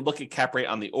 you can look at cap rate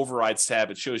on the overrides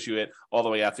tab. It shows you it all the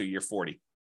way out through year 40.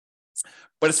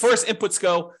 But as far as inputs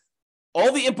go,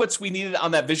 all the inputs we needed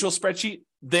on that visual spreadsheet,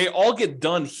 they all get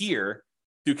done here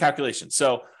through calculation.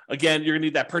 So again, you're gonna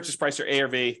need that purchase price or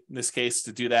ARV in this case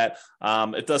to do that.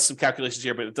 It does some calculations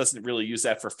here, but it doesn't really use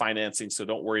that for financing. So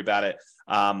don't worry about it.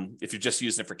 If you're just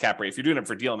using it for cap rate, if you're doing it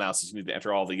for deal analysis, you need to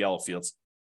enter all the yellow fields.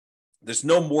 There's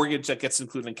no mortgage that gets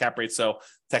included in cap rate, so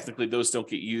technically those don't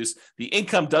get used. The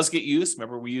income does get used.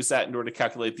 Remember, we use that in order to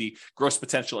calculate the gross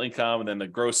potential income and then the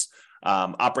gross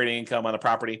operating income on the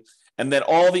property. And then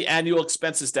all the annual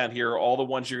expenses down here are all the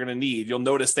ones you're going to need. You'll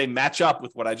notice they match up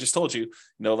with what I just told you. You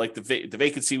know, like the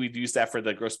vacancy, we'd use that for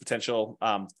the gross potential,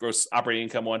 gross operating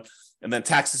income one. And then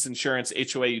taxes, insurance,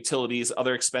 HOA, utilities,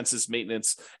 other expenses,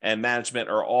 maintenance, and management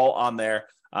are all on there.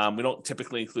 We don't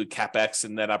typically include CapEx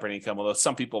and net operating income, although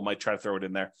some people might try to throw it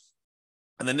in there.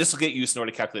 And then this will get used in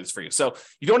order to calculate this for you. So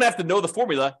you don't have to know the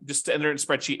formula, just enter it in a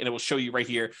spreadsheet and it will show you right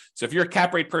here. So if you're a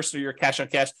cap rate person or you're a cash on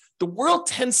cash, the world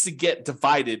tends to get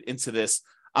divided into this.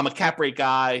 I'm a cap rate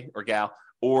guy or gal,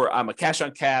 or I'm a cash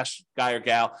on cash guy or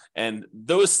gal. And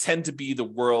those tend to be the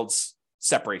world's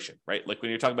separation, right? Like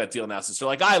when you're talking about deal analysis, they're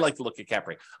like, I like to look at cap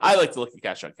rate. I like to look at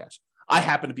cash on cash. I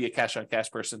happen to be a cash on cash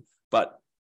person, but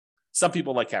some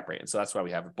people like cap rate. And so that's why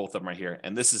we have both of them right here.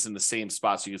 And this is in the same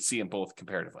spot. So you can see them both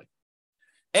comparatively.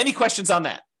 Any questions on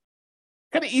that?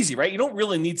 Kind of easy, right? You don't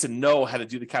really need to know how to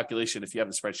do the calculation. If you have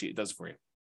the spreadsheet, it does it for you.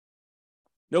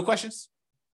 No questions?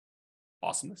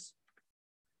 Awesomeness.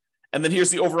 And then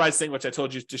here's the overrides thing, which I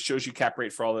told you just shows you cap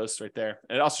rate for all those right there.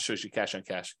 And it also shows you cash on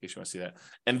cash, in case you want to see that.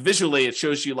 And visually, it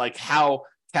shows you like how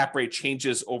cap rate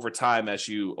changes over time as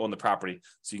you own the property.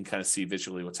 So you can kind of see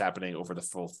visually what's happening over the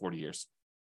full 40 years.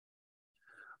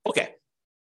 Okay.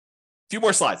 A few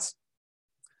more slides.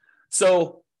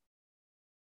 So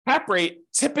cap rate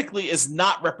typically is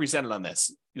not represented on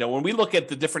this. You know, when we look at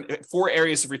the different 4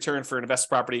 areas of return for an investment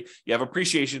property, you have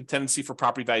appreciation, tendency for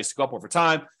property values to go up over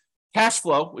time, cash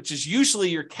flow, which is usually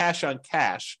your cash on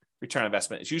cash return on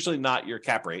investment. It's usually not your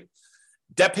cap rate.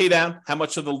 Debt pay down, how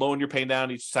much of the loan you're paying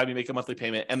down each time you make a monthly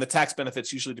payment, and the tax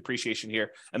benefits, usually depreciation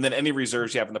here, and then any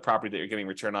reserves you have in the property that you're getting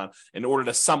return on in order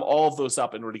to sum all of those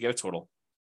up in order to get a total.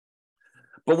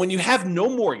 But when you have no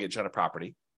mortgage on a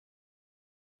property,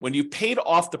 when you paid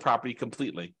off the property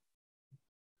completely,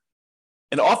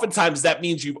 and oftentimes that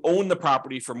means you've owned the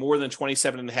property for more than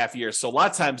 27 and a half years. So a lot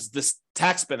of times this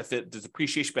tax benefit, the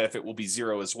depreciation benefit will be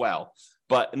zero as well.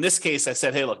 But in this case, I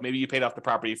said, hey, look, maybe you paid off the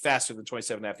property faster than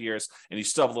 27 and a half years and you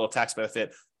still have a little tax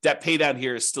benefit. Debt pay down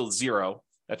here is still zero.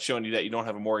 That's showing you that you don't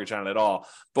have a mortgage on it at all.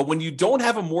 But when you don't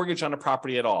have a mortgage on a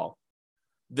property at all,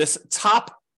 this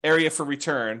top area for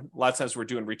return, a lot of times we're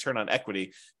doing return on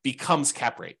equity, becomes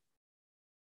cap rate.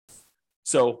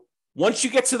 So once you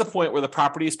get to the point where the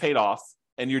property is paid off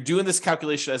and you're doing this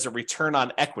calculation as a return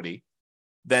on equity,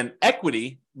 then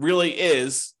equity really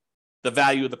is the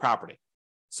value of the property.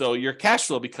 So your cash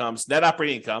flow becomes net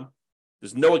operating income.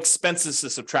 There's no expenses to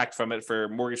subtract from it for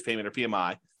mortgage payment or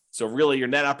PMI. So really your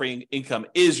net operating income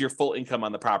is your full income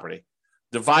on the property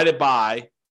divided by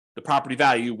the property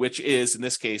value, which is, in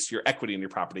this case, your equity in your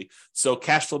property. So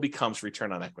cash flow becomes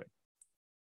return on equity.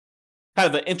 Kind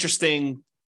of an interesting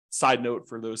side note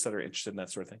for those that are interested in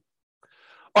that sort of thing.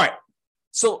 All right.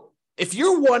 So if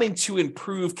you're wanting to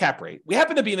improve cap rate, we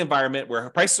happen to be in an environment where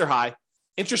prices are high,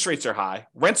 interest rates are high,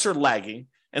 rents are lagging,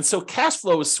 And so cash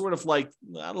flow is sort of like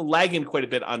lagging quite a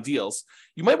bit on deals.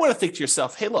 You might want to think to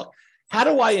yourself, hey, look, how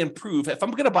do I improve? If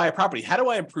I'm going to buy a property, how do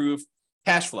I improve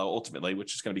cash flow ultimately,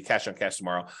 which is going to be cash on cash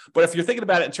tomorrow? But if you're thinking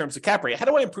about it in terms of cap rate, how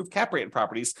do I improve cap rate in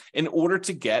properties in order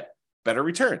to get better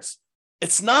returns?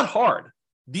 It's not hard.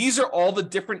 These are all the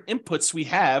different inputs we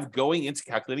have going into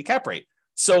calculating cap rate.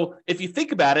 So if you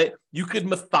think about it, you could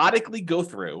methodically go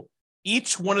through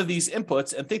each one of these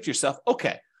inputs and think to yourself,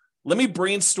 okay, let me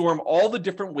brainstorm all the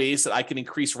different ways that I can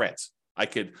increase rent. I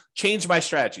could change my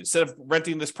strategy. Instead of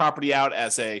renting this property out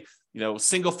as a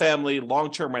single family,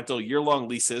 long-term rental, year-long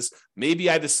leases, maybe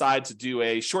I decide to do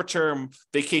a short-term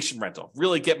vacation rental,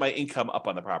 really get my income up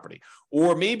on the property.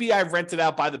 Or maybe I rent it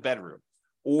out by the bedroom.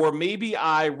 Or maybe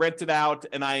I rent it out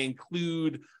and I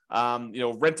include,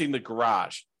 renting the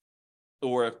garage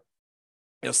or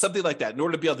something like that in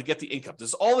order to be able to get the income.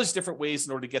 There's all these different ways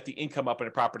in order to get the income up in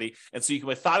a property. And so you can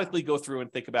methodically go through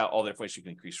and think about all the different ways you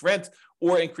can increase rent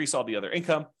or increase all the other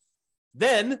income.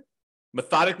 Then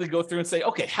methodically go through and say,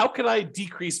 okay, how can I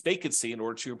decrease vacancy in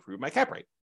order to improve my cap rate?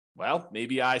 Well,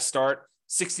 maybe I start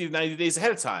 60 to 90 days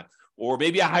ahead of time. Or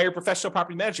maybe I hire a professional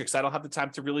property manager because I don't have the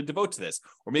time to really devote to this.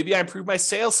 Or maybe I improve my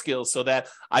sales skills so that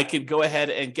I can go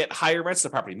ahead and get higher rents to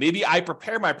the property. Maybe I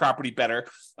prepare my property better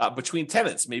between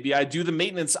tenants. Maybe I do the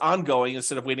maintenance ongoing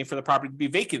instead of waiting for the property to be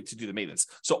vacant to do the maintenance.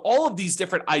 So all of these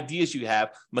different ideas you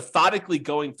have methodically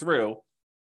going through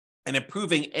and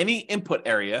improving any input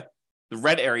area, the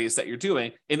red areas that you're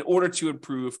doing, in order to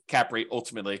improve cap rate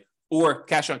ultimately, or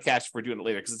cash on cash if we're doing it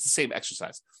later, because it's the same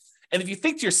exercise. And if you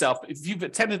think to yourself, if you've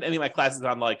attended any of my classes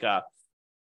on how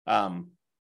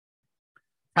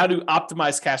to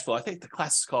optimize cash flow, I think the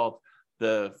class is called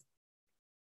the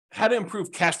How to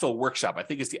Improve Cash Flow Workshop, I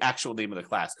think is the actual name of the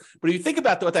class. But if you think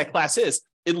about what that class is,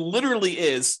 it literally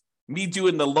is me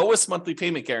doing the lowest monthly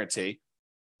payment guarantee,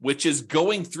 which is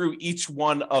going through each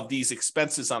one of these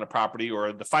expenses on a property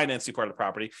or the financing part of the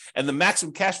property, and the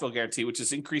maximum cash flow guarantee, which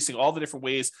is increasing all the different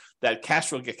ways that cash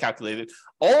flow get calculated.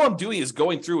 All I'm doing is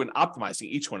going through and optimizing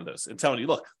each one of those and telling you,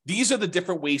 look, these are the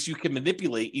different ways you can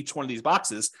manipulate each one of these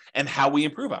boxes and how we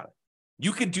improve on it.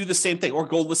 You could do the same thing or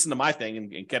go listen to my thing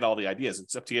and get all the ideas.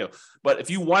 It's up to you. But if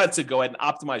you wanted to go ahead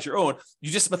and optimize your own, you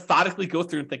just methodically go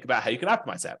through and think about how you can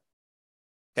optimize that.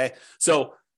 Okay.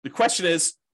 So the question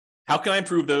is, how can I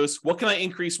improve those? What can I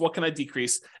increase? What can I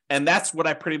decrease? And that's what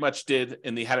I pretty much did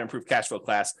in the How to Improve Cash Flow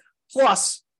class.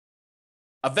 Plus,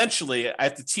 eventually, I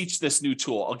have to teach this new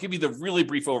tool. I'll give you the really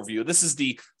brief overview. This is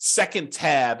the second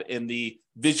tab in the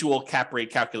visual cap rate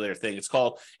calculator thing. It's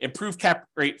called Improve Cap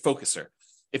Rate Focuser.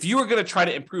 If you were going to try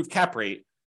to improve cap rate,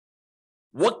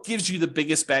 what gives you the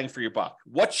biggest bang for your buck?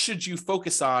 What should you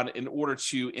focus on in order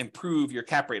to improve your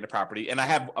cap rate in a property? And I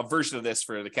have a version of this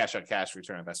for the cash on cash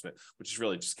return on investment, which is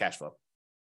really just cash flow.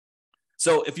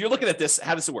 So if you're looking at this,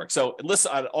 how does it work? So it lists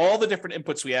on all the different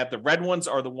inputs we have. The red ones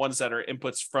are the ones that are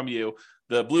inputs from you.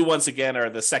 The blue ones, again, are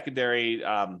the secondary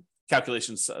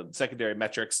calculations, secondary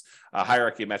metrics,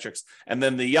 hierarchy of metrics. And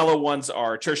then the yellow ones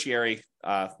are tertiary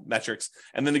metrics.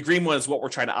 And then the green one is what we're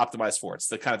trying to optimize for. It's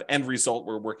the kind of end result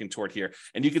we're working toward here.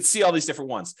 And you can see all these different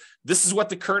ones. This is what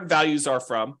the current values are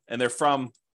from. And they're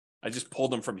from, I just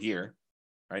pulled them from here,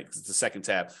 right? Because it's the second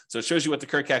tab. So it shows you what the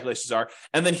current calculations are.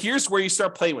 And then here's where you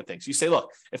start playing with things. You say, look,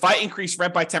 if I increase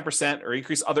rent by 10% or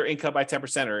increase other income by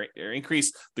 10% or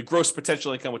increase the gross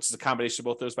potential income, which is a combination of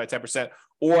both those by 10%,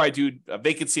 or I do a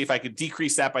vacancy, if I could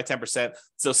decrease that by 10%.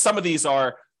 So some of these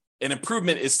are an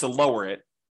improvement is to lower it,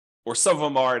 or some of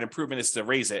them are an improvement is to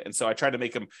raise it. And so I try to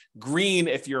make them green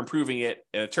if you're improving it,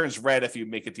 and it turns red if you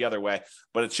make it the other way,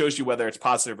 but it shows you whether it's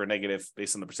positive or negative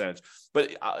based on the percentage.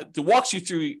 But it walks you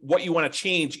through what you want to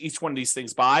change each one of these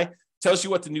things by, tells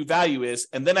you what the new value is.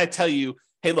 And then I tell you,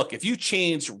 hey, look, if you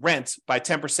change rent by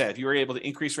 10%, if you were able to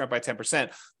increase rent by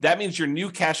 10%, that means your new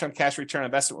cash on cash return on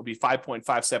investment will be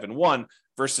 5.571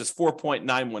 versus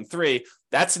 4.913.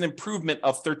 That's an improvement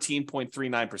of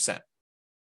 13.39%.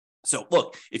 So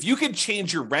look, if you can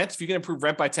change your rent, if you can improve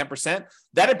rent by 10%,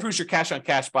 that improves your cash on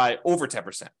cash by over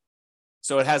 10%.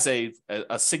 So it has a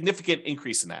significant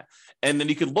increase in that. And then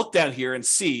you can look down here and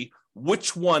see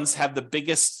which ones have the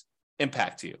biggest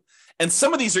impact to you. And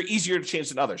some of these are easier to change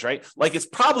than others, right? Like it's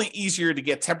probably easier to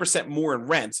get 10% more in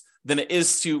rent than it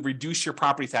is to reduce your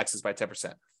property taxes by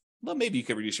 10%. well, maybe you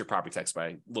could reduce your property tax by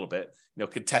a little bit,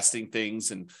 contesting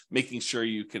things and making sure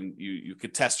you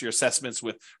contest your assessments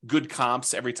with good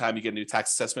comps every time you get a new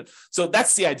tax assessment. So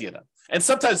that's the idea though. And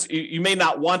sometimes you may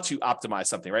not want to optimize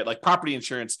something, right? Like property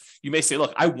insurance, you may say,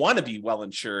 look, I want to be well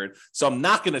insured, so I'm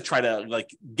not going to try to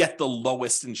get the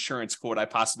lowest insurance quote I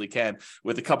possibly can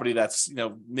with a company that's,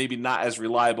 maybe not as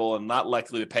reliable and not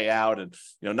likely to pay out and,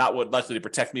 not likely to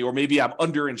protect me, or maybe I'm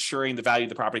underinsuring the value of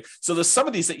the property. So there's some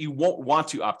of these that you won't want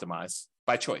to optimize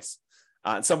by choice.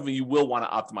 And some of them you will want to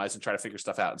optimize and try to figure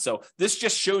stuff out. And so this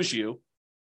just shows you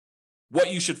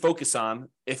what you should focus on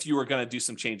if you are going to do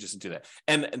some changes into that.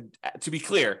 And to be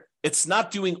clear, it's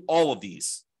not doing all of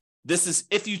these. This is,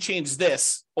 if you change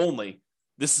this only,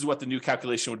 this is what the new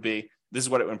calculation would be. This is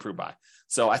what it would improve by.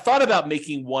 So I thought about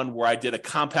making one where I did a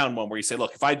compound one where you say,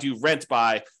 look, if I do rent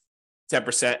by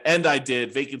 10% and I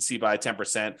did vacancy by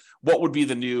 10%, what would be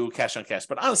the new cash on cash?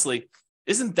 But honestly,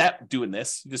 isn't that doing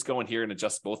this? You just go in here and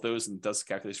adjust both those and it does the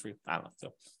calculation for you. I don't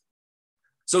know.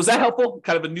 So is that helpful?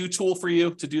 Kind of a new tool for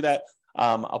you to do that?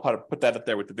 I'll probably put that up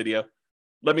there with the video.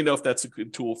 Let me know if that's a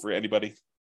good tool for anybody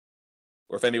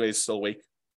or if anybody's still awake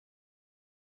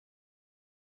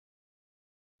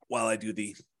while I do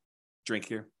the drink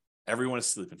here. Everyone is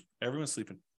sleeping. Everyone's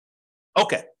sleeping.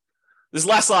 Okay. This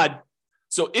last slide.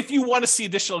 So if you want to see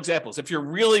additional examples, if you're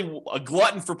really a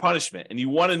glutton for punishment and you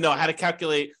want to know how to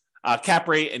calculate cap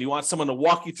rate and you want someone to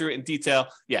walk you through it in detail,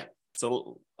 yeah.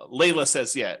 So Layla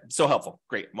says, yeah, so helpful.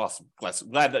 Great. Awesome.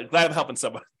 Glad I'm helping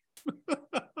somebody.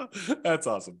 That's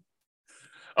awesome.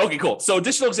 Okay, cool. So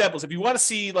additional examples. If you want to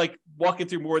see walking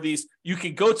through more of these, you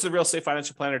can go to the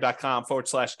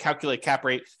realestatefinancialplanner.com/calculate cap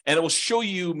rate, and it will show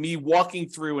you me walking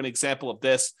through an example of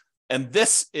this. And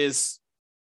this is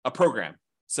a program.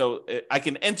 So I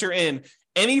can enter in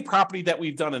any property that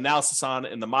we've done analysis on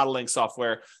in the modeling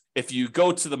software. If you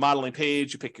go to the modeling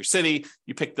page, you pick your city,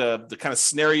 you pick the kind of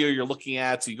scenario you're looking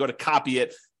at. So you go to copy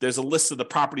it. There's a list of the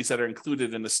properties that are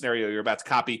included in the scenario you're about to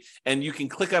copy. And you can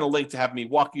click on a link to have me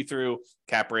walk you through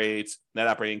cap rates, net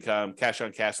operating income, cash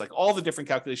on cash, all the different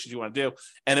calculations you want to do.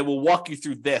 And it will walk you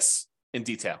through this in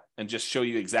detail and just show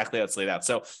you exactly how it's laid out.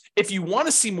 So if you want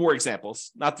to see more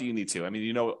examples, not that you need to,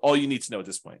 all you need to know at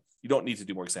this point, you don't need to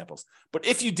do more examples. But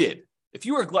if you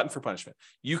were a glutton for punishment,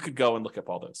 you could go and look up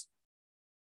all those.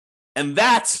 And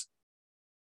that,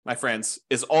 my friends,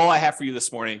 is all I have for you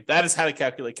this morning. That is how to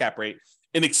calculate cap rate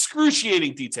in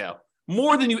excruciating detail,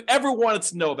 more than you ever wanted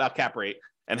to know about cap rate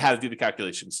and how to do the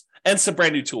calculations, and some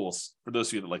brand new tools for those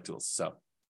of you that like tools. So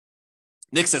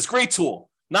Nick says, great tool.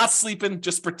 Not sleeping,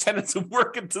 just pretending to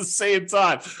work at the same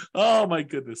time. Oh my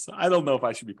goodness. I don't know if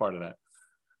I should be part of that.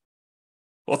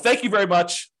 Well, thank you very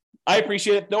much. I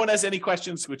appreciate it. No one has any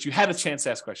questions, which you had a chance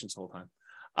to ask questions the whole time.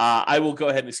 I will go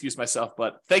ahead and excuse myself,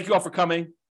 but thank you all for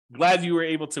coming. Glad you were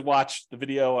able to watch the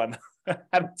video on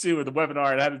how to do the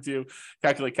webinar and how to do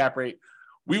calculate cap rate.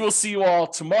 We will see you all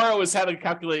tomorrow is how to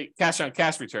calculate cash on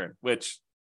cash return, which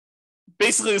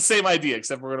basically the same idea,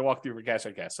 except we're going to walk through for cash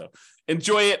on cash. So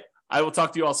enjoy it. I will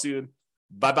talk to you all soon.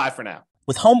 Bye-bye for now.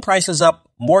 With home prices up,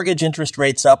 mortgage interest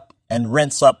rates up, and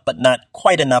rents up, but not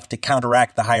quite enough to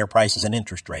counteract the higher prices and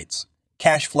interest rates,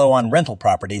 cash flow on rental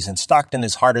properties in Stockton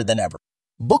is harder than ever.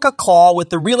 Book a call with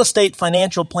the Real Estate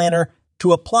Financial Planner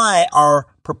to apply our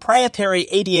proprietary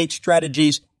 88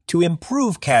 strategies to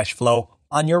improve cash flow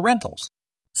on your rentals.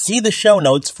 See the show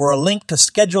notes for a link to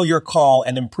schedule your call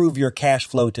and improve your cash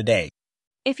flow today.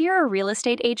 If you're a real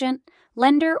estate agent,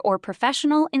 lender, or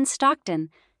professional in Stockton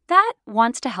that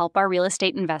wants to help our real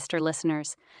estate investor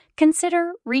listeners,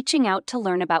 consider reaching out to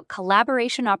learn about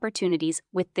collaboration opportunities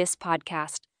with this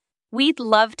podcast. We'd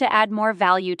love to add more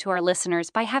value to our listeners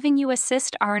by having you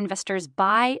assist our investors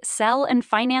buy, sell, and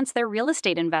finance their real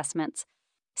estate investments.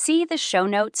 See the show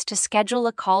notes to schedule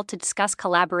a call to discuss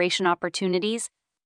collaboration opportunities